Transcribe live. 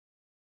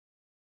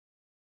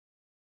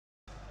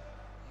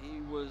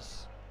He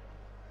was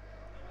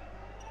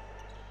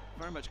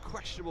very much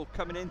questionable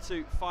coming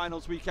into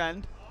finals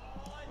weekend,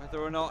 whether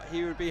or not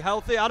he would be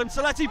healthy. Adam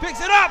Saletti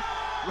picks it up!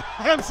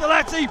 Adam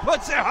Saletti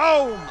puts it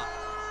home!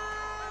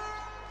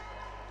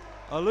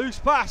 A loose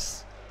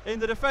pass in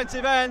the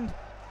defensive end,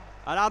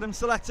 and Adam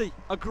Saletti,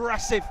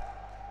 aggressive,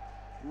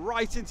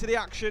 right into the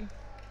action.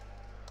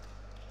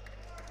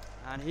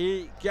 And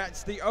he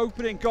gets the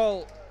opening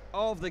goal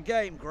of the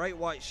game. Great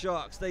White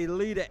Sharks, they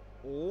lead it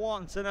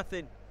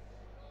 1-0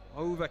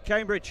 over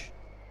Cambridge.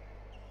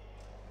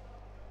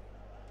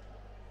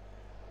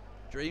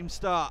 Dream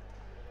start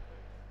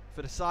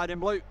for the side in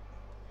blue.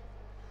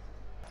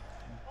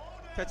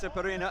 Peter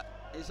Perina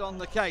is on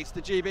the case,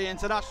 the GB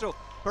international.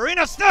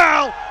 Perina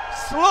still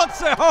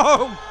slots it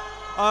home.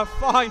 A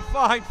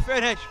fine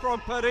finish from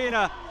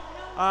Perina.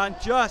 And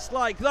just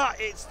like that,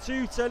 it's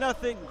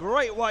 2-0.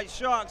 Great White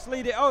Sharks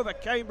lead it over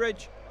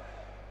Cambridge.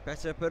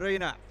 Peter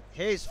Perina,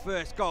 his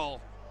first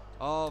goal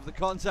of the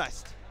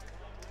contest.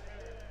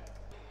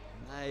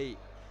 They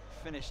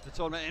finished the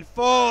tournament in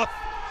 4th.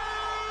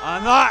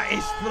 And that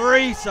is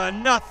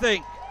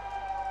 3-0.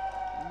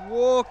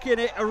 Walking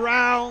it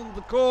around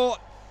the court,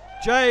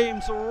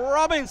 James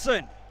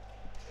Robinson.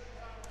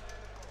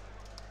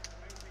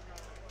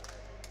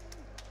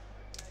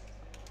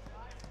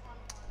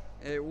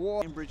 It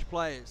was Cambridge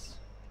players.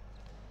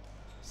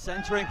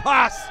 Centering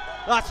pass,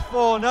 that's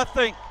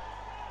 4-0.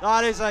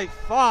 That is a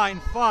fine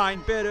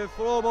bit of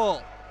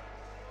floorball.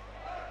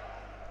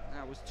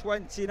 That was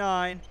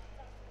 29.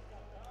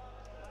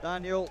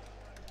 Daniel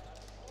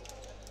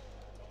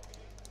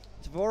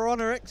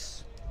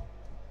Dvoronarix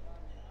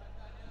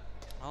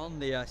on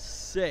the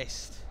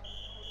assist.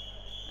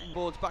 And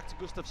boards back to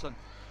Gustafsson.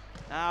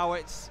 Now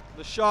it's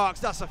the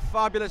Sharks. That's a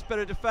fabulous bit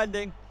of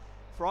defending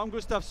from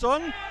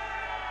Gustafsson.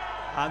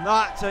 And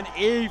that's an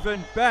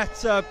even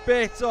better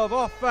bit of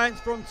offense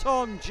from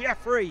Tom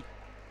Jeffrey.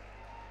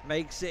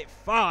 Makes it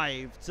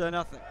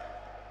 5-0.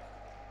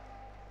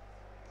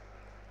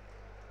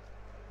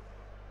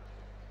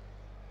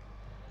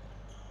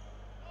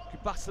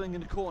 Good battling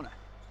in the corner.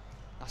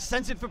 That's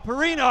sent it for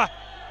Perina.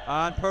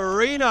 And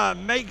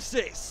Perina makes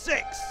it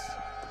 6.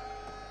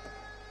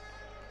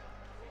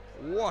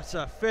 What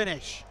a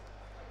finish.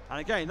 And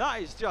again,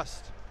 that is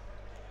just,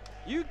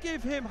 you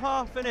give him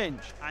half an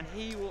inch and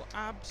he will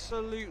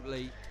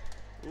absolutely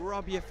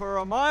rub you for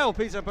a mile,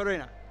 Peter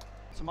Perina.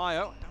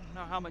 Tamayo, don't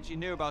know how much he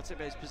knew about it,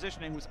 but his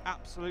positioning was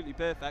absolutely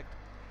perfect.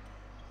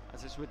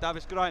 As is with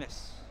Davis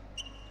Grinis.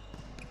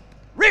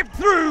 Ripped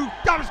through,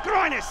 Davis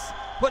Grinis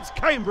puts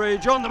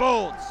Cambridge on the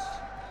boards.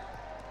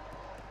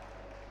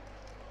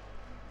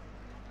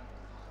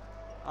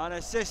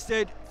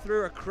 Unassisted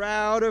through a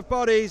crowd of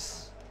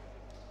bodies.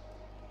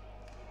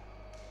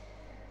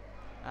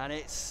 And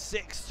it's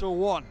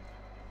 6-1.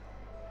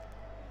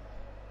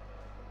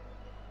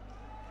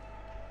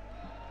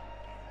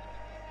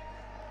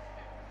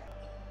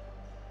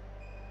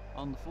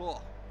 On the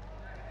floor.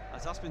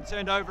 As that's been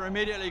turned over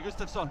immediately,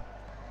 Gustafsson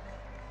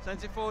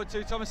sends it forward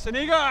to Thomas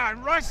Saniga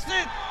and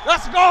rested.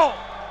 That's a goal!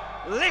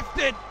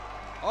 Lifted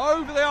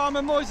over the arm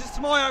of Moises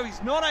Tamayo.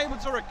 He's not able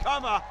to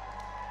recover.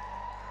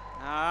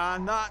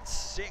 And that's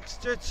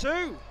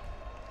 6-2.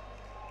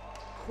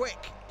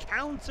 Quick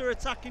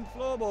counter-attacking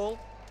floorball.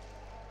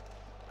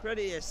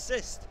 Credit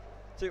assist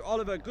to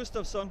Oliver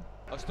Gustafsson.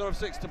 A store of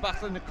 6 to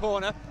battle in the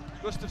corner.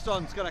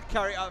 Gustafsson's going to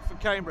carry it out for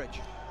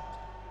Cambridge.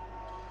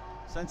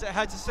 Sends it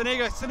ahead to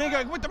Saniga.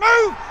 Saniga with the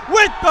move,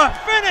 with the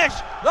finish.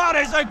 That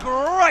is a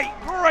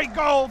great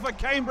goal for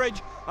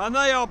Cambridge. And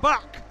they are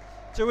back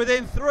to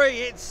within 3.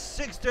 It's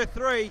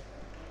 6-3.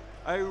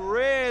 A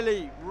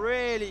really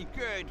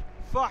good,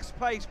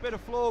 fast-paced bit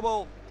of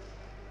floorball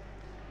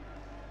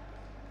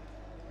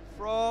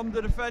from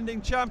the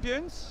defending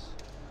champions.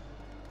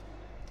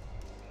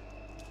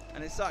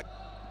 And it's that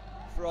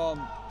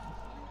from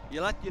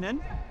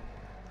Yeletinen.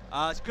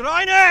 As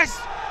Grinis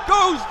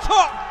goes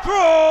top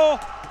draw,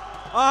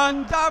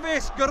 and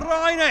Davis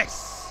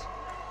Grinis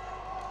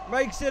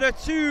makes it a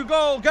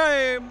 2-goal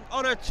game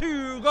on a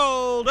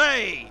 2-goal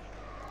day.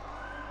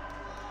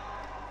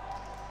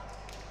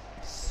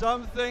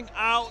 Something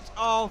out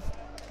of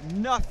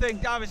nothing.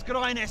 Davis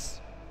Grinis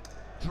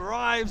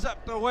drives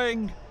up the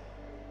wing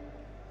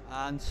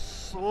and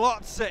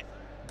slots it.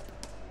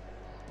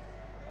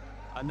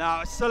 And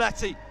now it's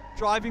Saletti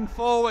driving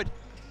forward,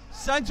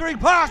 centering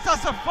pass.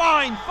 That's a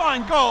fine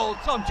goal.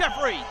 Tom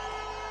Jeffrey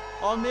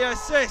on the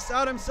assist.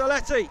 Adam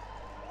Saletti.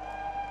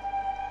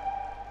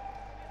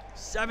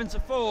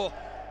 7-4.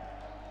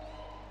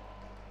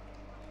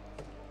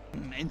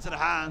 Into the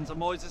hands of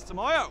Moises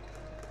Tamayo.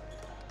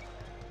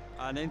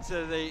 And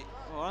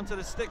onto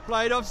the stick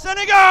blade of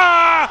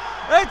Saniga.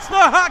 It's the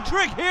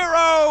hat-trick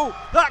hero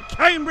that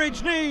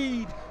Cambridge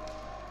need.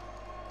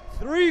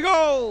 3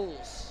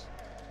 goals.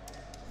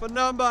 For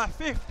number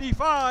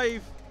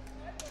 55,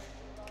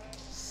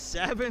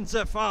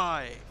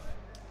 7-5.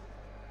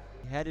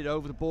 Headed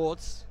over the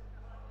boards.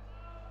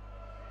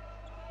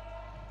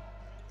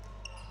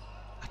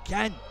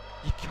 Again,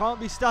 you can't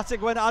be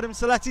static when Adam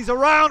Saletti's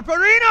around.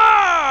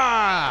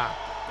 Perina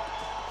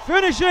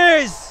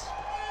finishes.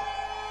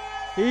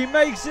 He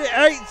makes it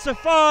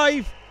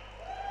 8-5.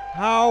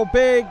 How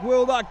big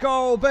will that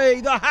goal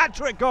be? The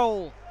hat-trick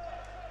goal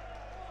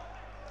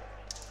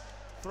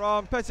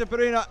from Peter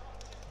Perina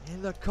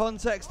in the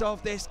context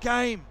of this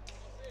game.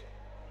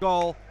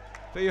 Goal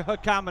for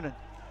Hukkamanen.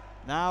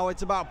 Now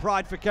it's about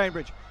pride for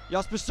Cambridge.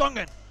 Jasper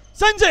Songen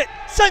sends it,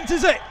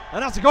 centres it,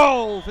 and that's a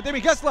goal for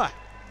Dimi Kessler.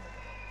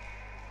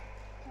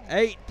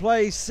 8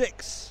 plays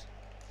 6.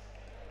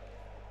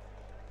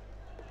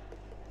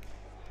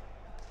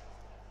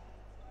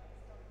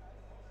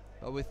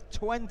 But with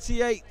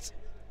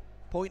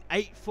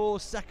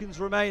 28.84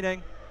 seconds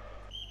remaining.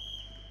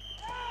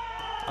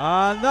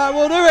 And that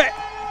will do it.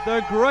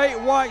 The Great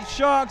White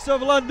Sharks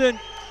of London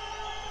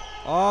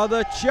are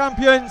the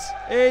champions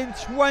in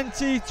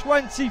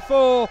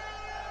 2024.